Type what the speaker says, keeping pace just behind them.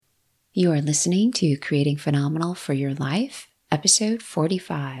You are listening to Creating Phenomenal for Your Life, episode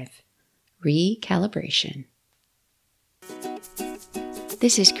 45, Recalibration.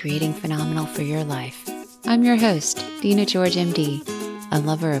 This is Creating Phenomenal for Your Life. I'm your host, Dina George, MD, a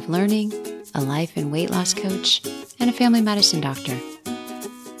lover of learning, a life and weight loss coach, and a family medicine doctor.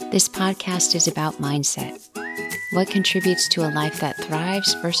 This podcast is about mindset. What contributes to a life that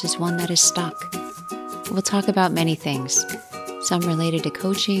thrives versus one that is stuck? We'll talk about many things. Some related to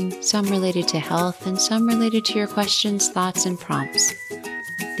coaching, some related to health, and some related to your questions, thoughts, and prompts.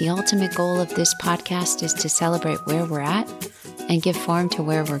 The ultimate goal of this podcast is to celebrate where we're at and give form to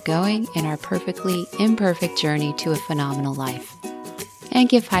where we're going in our perfectly imperfect journey to a phenomenal life. And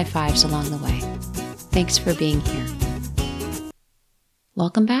give high fives along the way. Thanks for being here.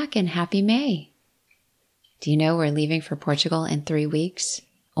 Welcome back and happy May. Do you know we're leaving for Portugal in 3 weeks?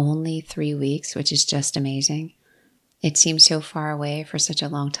 Only 3 weeks, which is just amazing. It seemed so far away for such a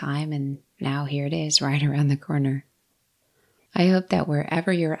long time, and now here it is, right around the corner. I hope that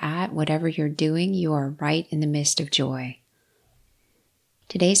wherever you're at, whatever you're doing, you are right in the midst of joy.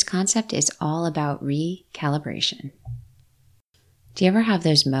 Today's concept is all about recalibration. Do you ever have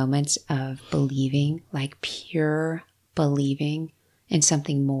those moments of believing, like pure believing in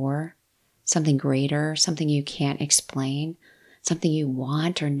something more, something greater, something you can't explain, something you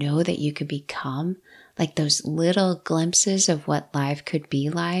want or know that you could become? Like those little glimpses of what life could be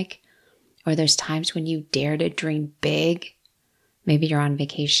like, or those times when you dare to dream big. Maybe you're on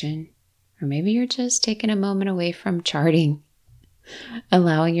vacation, or maybe you're just taking a moment away from charting,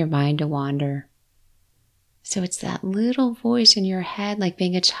 allowing your mind to wander. So it's that little voice in your head, like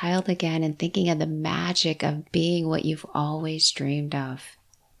being a child again and thinking of the magic of being what you've always dreamed of.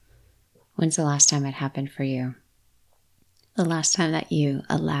 When's the last time it happened for you? The last time that you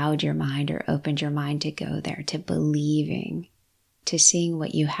allowed your mind or opened your mind to go there, to believing, to seeing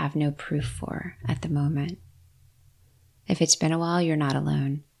what you have no proof for at the moment. If it's been a while, you're not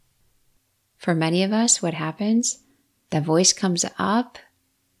alone. For many of us, what happens? The voice comes up,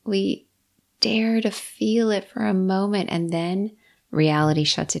 we dare to feel it for a moment, and then reality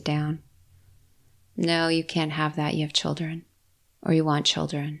shuts it down. No, you can't have that. You have children, or you want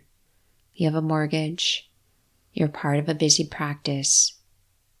children. You have a mortgage. You're part of a busy practice.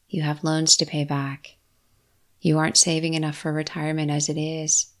 You have loans to pay back. You aren't saving enough for retirement as it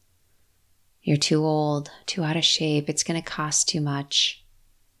is. You're too old, too out of shape. It's going to cost too much.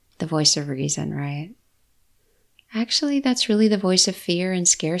 The voice of reason, right? Actually, that's really the voice of fear and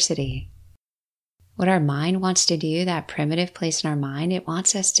scarcity. What our mind wants to do, that primitive place in our mind, it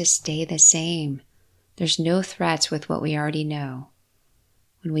wants us to stay the same. There's no threats with what we already know.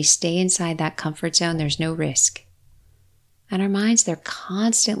 When we stay inside that comfort zone, there's no risk. And our minds, they're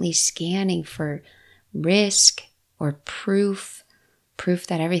constantly scanning for risk or proof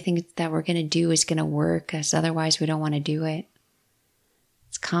that everything that we're going to do is going to work, because otherwise we don't want to do it.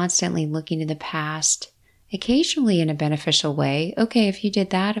 It's constantly looking to the past, occasionally in a beneficial way. Okay, if you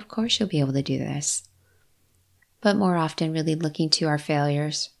did that, of course you'll be able to do this. But more often really looking to our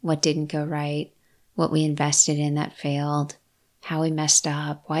failures, what didn't go right, what we invested in that failed, how we messed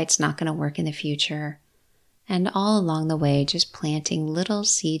up, why it's not going to work in the future, and all along the way just planting little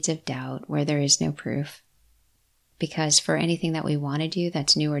seeds of doubt where there is no proof. Because for anything that we want to do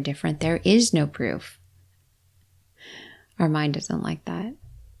that's new or different, there is no proof. Our mind doesn't like that.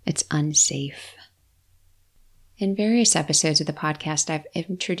 It's unsafe. In various episodes of the podcast, I've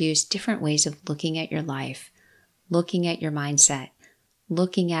introduced different ways of looking at your life, looking at your mindset,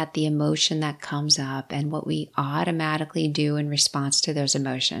 looking at the emotion that comes up and what we automatically do in response to those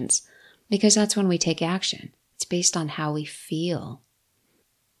emotions, because that's when we take action. It's based on how we feel.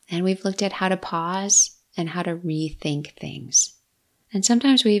 And we've looked at how to pause and how to rethink things. And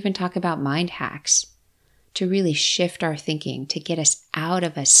sometimes we even talk about mind hacks to really shift our thinking, to get us out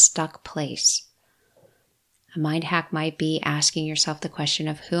of a stuck place. A mind hack might be asking yourself the question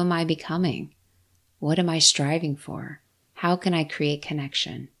of, who am I becoming? What am I striving for? How can I create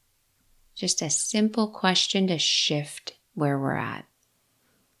connection? Just a simple question to shift where we're at.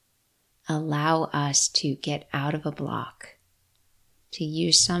 Allow us to get out of a block, to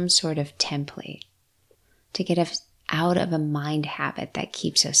use some sort of template, to get us out of a mind habit that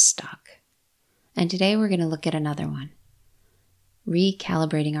keeps us stuck. And today we're going to look at another one.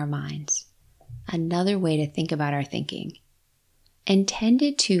 Recalibrating our minds. Another way to think about our thinking.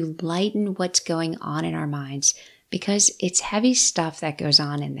 Intended to lighten what's going on in our minds, because it's heavy stuff that goes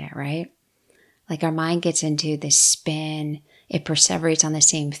on in there, right? Like our mind gets into this spin, it perseverates on the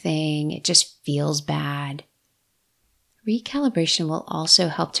same thing, it just feels bad. Recalibration will also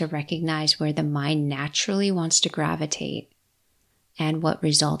help to recognize where the mind naturally wants to gravitate, and what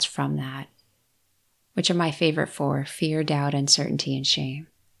results from that, which are my favorite four: fear, doubt, uncertainty, and shame.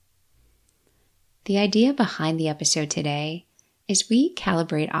 The idea behind the episode today is we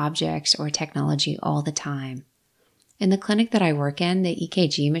calibrate objects or technology all the time. In the clinic that I work in, the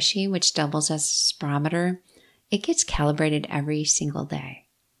EKG machine, which doubles as a spirometer, it gets calibrated every single day.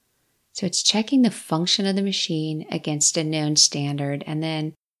 So it's checking the function of the machine against a known standard, and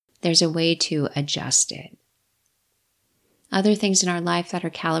then there's a way to adjust it. Other things in our life that are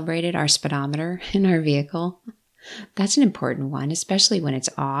calibrated, our speedometer in our vehicle. That's an important one, especially when it's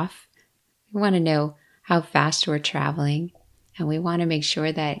off. We want to know how fast we're traveling, and we want to make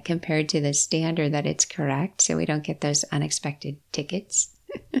sure that compared to the standard that it's correct, so we don't get those unexpected tickets.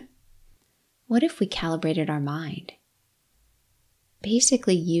 What if we calibrated our mind?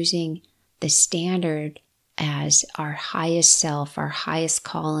 Basically using the standard as our highest self, our highest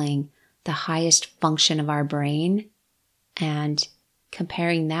calling, the highest function of our brain, and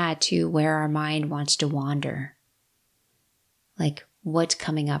comparing that to where our mind wants to wander. Like what's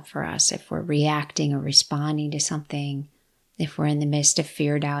coming up for us if we're reacting or responding to something, if we're in the midst of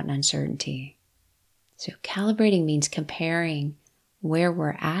fear, doubt, and uncertainty. So calibrating means comparing where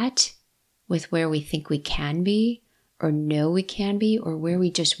we're at with where we think we can be, or know we can be, or where we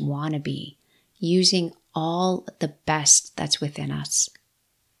just want to be, using all the best that's within us.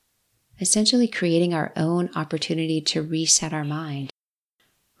 Essentially creating our own opportunity to reset our mind,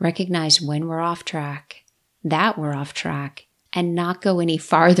 recognize when we're off track, that we're off track, and not go any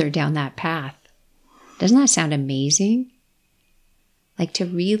farther down that path. Doesn't that sound amazing? Like to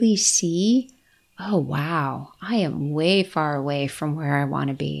really see, oh wow, I am way far away from where I want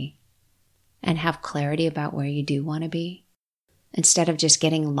to be, and have clarity about where you do want to be, instead of just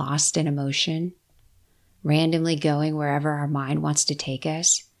getting lost in emotion, randomly going wherever our mind wants to take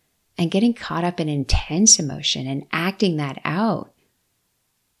us, and getting caught up in intense emotion and acting that out,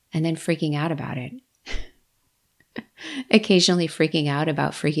 and then freaking out about it. Occasionally freaking out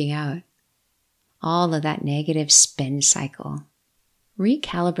about freaking out. All of that negative spin cycle.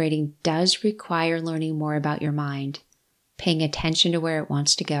 Recalibrating does require learning more about your mind, paying attention to where it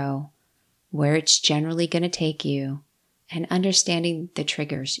wants to go, where it's generally going to take you, and understanding the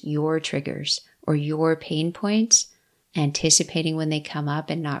triggers, or your pain points, anticipating when they come up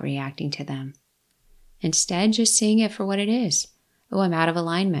and not reacting to them. Instead, just seeing it for what it is. Oh, I'm out of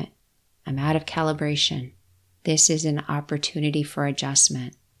alignment. I'm out of calibration. This is an opportunity for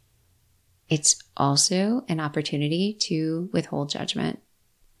adjustment. It's also an opportunity to withhold judgment.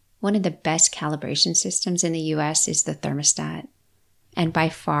 One of the best calibration systems in the US is the thermostat, and by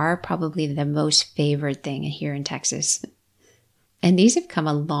far probably the most favored thing here in Texas. And these have come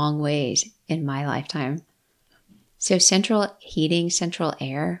a long ways in my lifetime. So central heating, central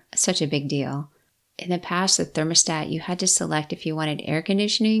air, such a big deal. In the past, the thermostat, you had to select if you wanted air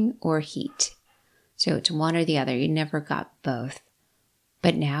conditioning or heat. So it's one or the other. You never got both.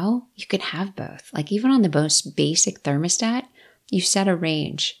 But now you can have both. Like even on the most basic thermostat, you set a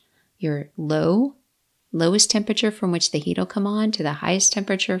range. Your lowest temperature from which the heat will come on to the highest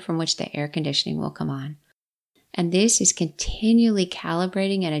temperature from which the air conditioning will come on. And this is continually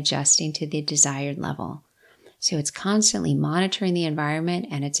calibrating and adjusting to the desired level. So it's constantly monitoring the environment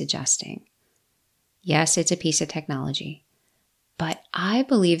and it's adjusting. Yes, it's a piece of technology, but I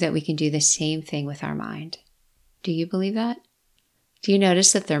believe that we can do the same thing with our mind. Do you believe that? Do you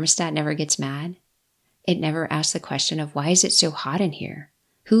notice the thermostat never gets mad? It never asks the question of why is it so hot in here?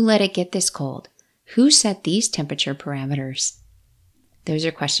 Who let it get this cold? Who set these temperature parameters? Those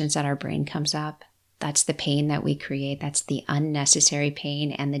are questions that our brain comes up. That's the pain that we create. That's the unnecessary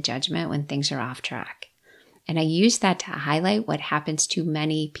pain and the judgment when things are off track. And I use that to highlight what happens to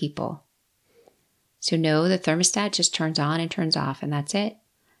many people. So no, the thermostat just turns on and turns off, and that's it.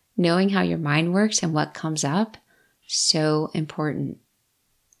 Knowing how your mind works and what comes up, so important.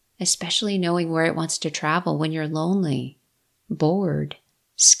 Especially knowing where it wants to travel when you're lonely, bored,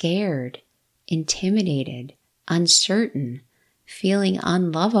 scared, intimidated, uncertain, feeling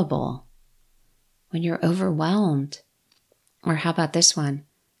unlovable, when you're overwhelmed. Or how about this one?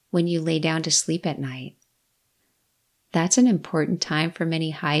 When you lay down to sleep at night. That's an important time for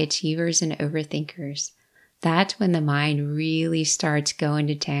many high achievers and overthinkers. That's when the mind really starts going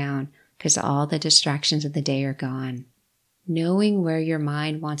to town because all the distractions of the day are gone. Knowing where your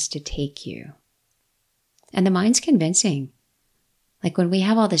mind wants to take you. And the mind's convincing. Like when we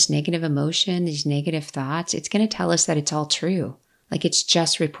have all this negative emotion, these negative thoughts, it's going to tell us that it's all true. Like it's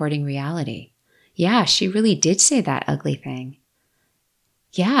just reporting reality. Yeah, she really did say that ugly thing.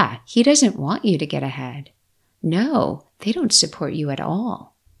 Yeah, he doesn't want you to get ahead. No, they don't support you at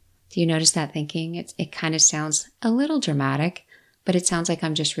all. Do you notice that thinking? It kind of sounds a little dramatic, but it sounds like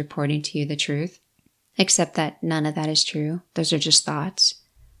I'm just reporting to you the truth, except that none of that is true. Those are just thoughts,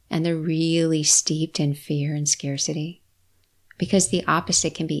 and they're really steeped in fear and scarcity, because the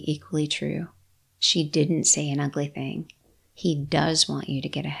opposite can be equally true. She didn't say an ugly thing. He does want you to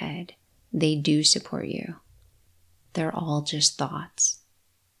get ahead. They do support you. They're all just thoughts.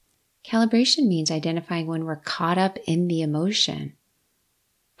 Calibration means identifying when we're caught up in the emotion,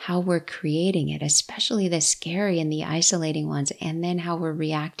 how we're creating it, especially the scary and the isolating ones, and then how we're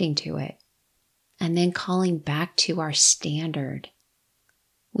reacting to it, and then calling back to our standard.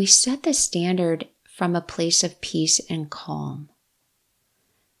 We set the standard from a place of peace and calm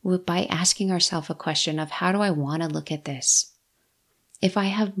by asking ourselves a question of, how do I want to look at this? If I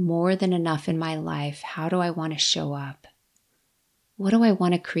have more than enough in my life, how do I want to show up? What do I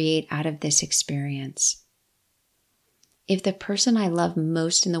want to create out of this experience? If the person I love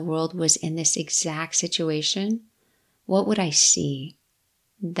most in the world was in this exact situation, what would I see?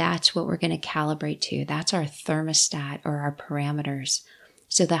 That's what we're going to calibrate to. That's our thermostat or our parameters.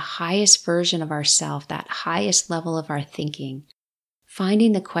 So the highest version of ourself, that highest level of our thinking,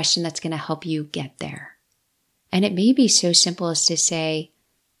 finding the question that's going to help you get there. And it may be so simple as to say,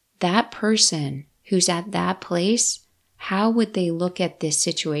 that person who's at that place, how would they look at this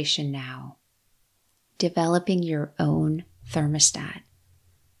situation now? Developing your own thermostat,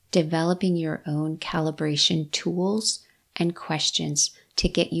 developing your own calibration tools and questions to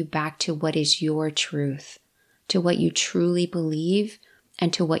get you back to what is your truth, to what you truly believe,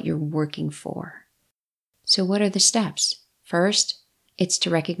 and to what you're working for. So what are the steps? First, it's to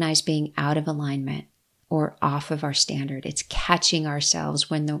recognize being out of alignment or off of our standard. It's catching ourselves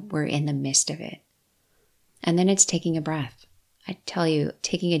when we're in the midst of it. And then it's taking a breath. I tell you,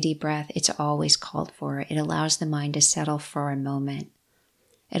 taking a deep breath, it's always called for. It allows the mind to settle for a moment.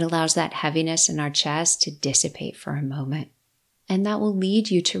 It allows that heaviness in our chest to dissipate for a moment. And that will lead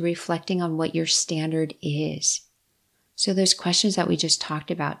you to reflecting on what your standard is. So those questions that we just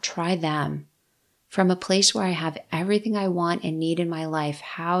talked about, try them. From a place where I have everything I want and need in my life,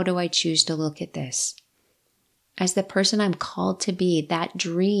 how do I choose to look at this? As the person I'm called to be, that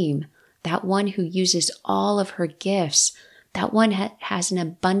dream, that one who uses all of her gifts, that one has an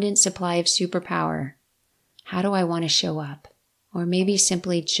abundant supply of superpower. How do I want to show up? Or maybe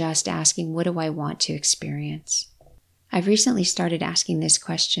simply just asking, what do I want to experience? I've recently started asking this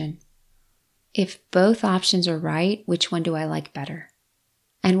question. If both options are right, which one do I like better?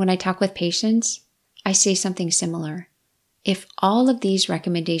 And when I talk with patients, I say something similar. If all of these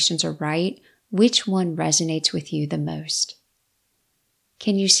recommendations are right, which one resonates with you the most?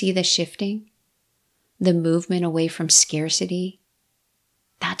 Can you see the shifting? The movement away from scarcity?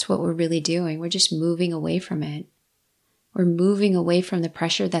 That's what we're really doing. We're just moving away from it. We're moving away from the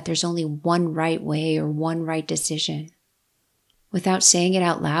pressure that there's only one right way or one right decision. Without saying it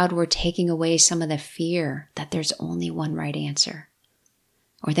out loud, we're taking away some of the fear that there's only one right answer,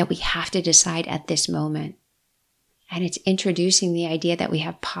 or that we have to decide at this moment. And it's introducing the idea that we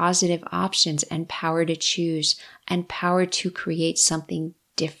have positive options and power to choose and power to create something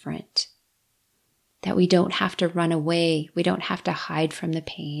different. That we don't have to run away. We don't have to hide from the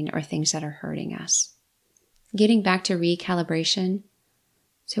pain or things that are hurting us. Getting back to recalibration.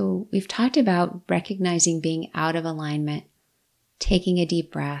 So we've talked about recognizing being out of alignment, taking a deep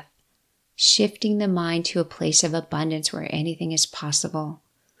breath, shifting the mind to a place of abundance where anything is possible.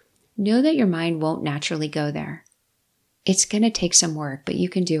 Know that your mind won't naturally go there. It's going to take some work, but you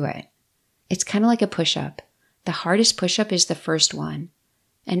can do it. It's kind of like a push-up. The hardest push-up is the first one.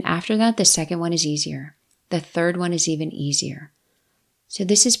 And after that, the second one is easier. The third one is even easier. So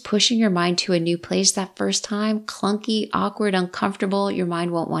this is pushing your mind to a new place that first time, clunky, awkward, uncomfortable. Your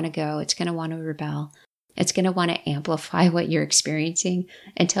mind won't want to go. It's going to want to rebel. It's going to want to amplify what you're experiencing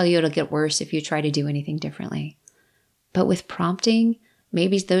and tell you it'll get worse if you try to do anything differently. But with prompting,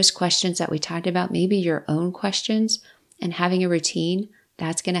 maybe those questions that we talked about, maybe your own questions, and having a routine,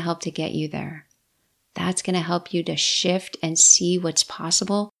 that's going to help to get you there. That's going to help you to shift and see what's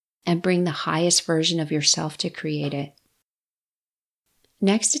possible and bring the highest version of yourself to create it.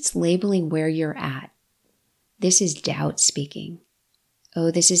 Next, it's labeling where you're at. This is doubt speaking. Oh,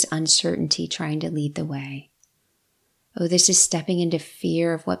 this is uncertainty trying to lead the way. Oh, this is stepping into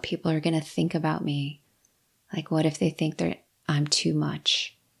fear of what people are going to think about me. Like, what if they think that I'm too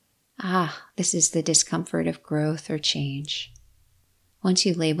much? This is the discomfort of growth or change. Once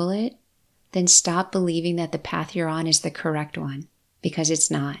you label it, then stop believing that the path you're on is the correct one, because it's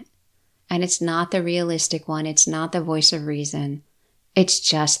not. And it's not the realistic one. It's not the voice of reason. It's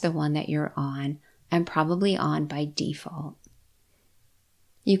just the one that you're on, and probably on by default.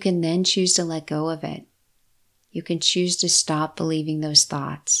 You can then choose to let go of it. You can choose to stop believing those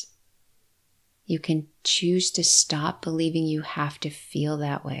thoughts. You can choose to stop believing you have to feel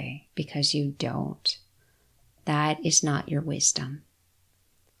that way, because you don't. That is not your wisdom.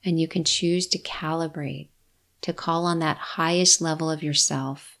 And you can choose to calibrate, to call on that highest level of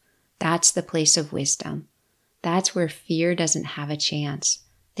yourself. That's the place of wisdom. That's where fear doesn't have a chance.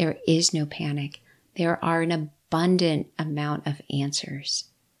 There is no panic. There are an abundant amount of answers.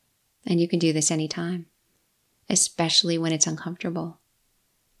 And you can do this anytime, especially when it's uncomfortable,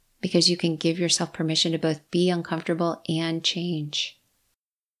 because you can give yourself permission to both be uncomfortable and change.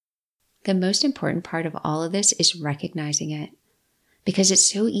 The most important part of all of this is recognizing it, because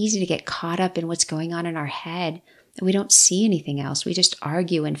it's so easy to get caught up in what's going on in our head that we don't see anything else. We just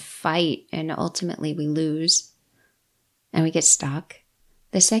argue and fight, and ultimately we lose and we get stuck.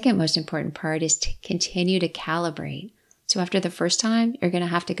 The second most important part is to continue to calibrate. So after the first time, you're going to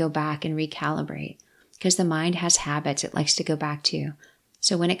have to go back and recalibrate, because the mind has habits it likes to go back to.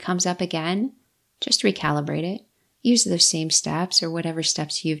 So when it comes up again, just recalibrate it. Use those same steps or whatever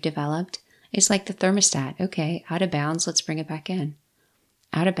steps you've developed. It's like the thermostat. Okay, out of bounds, let's bring it back in.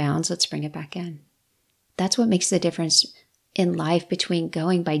 Out of bounds, let's bring it back in. That's what makes the difference in life between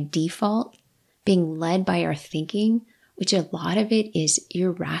going by default, being led by our thinking, which a lot of it is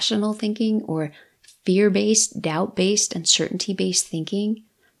irrational thinking or fear-based, doubt-based, uncertainty-based thinking,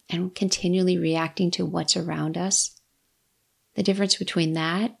 and continually reacting to what's around us. The difference between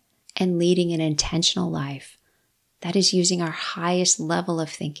that and leading an intentional life, that is using our highest level of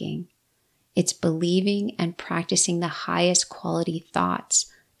thinking. It's believing and practicing the highest quality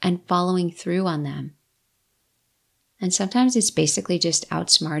thoughts and following through on them. And sometimes it's basically just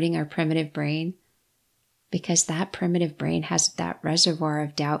outsmarting our primitive brain, because that primitive brain has that reservoir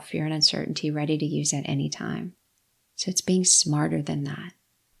of doubt, fear, and uncertainty ready to use at any time. So it's being smarter than that.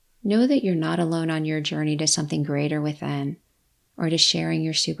 Know that you're not alone on your journey to something greater within, or to sharing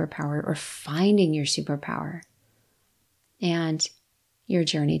your superpower, or finding your superpower, and your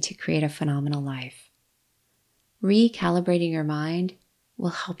journey to create a phenomenal life. Recalibrating your mind will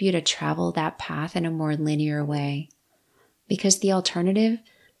help you to travel that path in a more linear way, because the alternative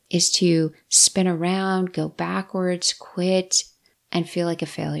is to spin around, go backwards, quit, and feel like a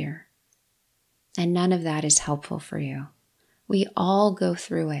failure. And none of that is helpful for you. We all go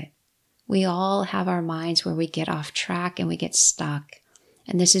through it. We all have our minds where we get off track and we get stuck.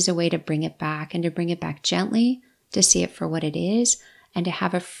 And this is a way to bring it back, and to bring it back gently, to see it for what it is, and to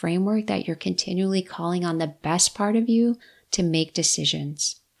have a framework that you're continually calling on the best part of you to make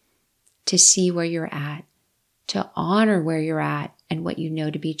decisions, to see where you're at, to honor where you're at and what you know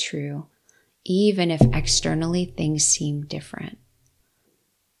to be true, even if externally things seem different.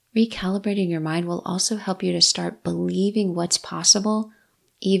 Recalibrating your mind will also help you to start believing what's possible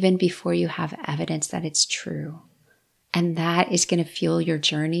even before you have evidence that it's true. And that is going to fuel your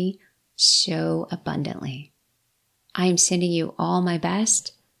journey so abundantly. I am sending you all my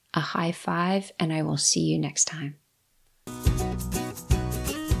best, a high five, and I will see you next time.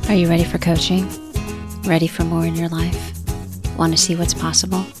 Are you ready for coaching? Ready for more in your life? Want to see what's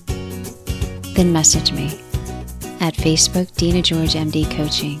possible? Then message me at Facebook, Dina George MD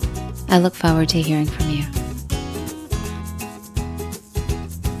Coaching. I look forward to hearing from you.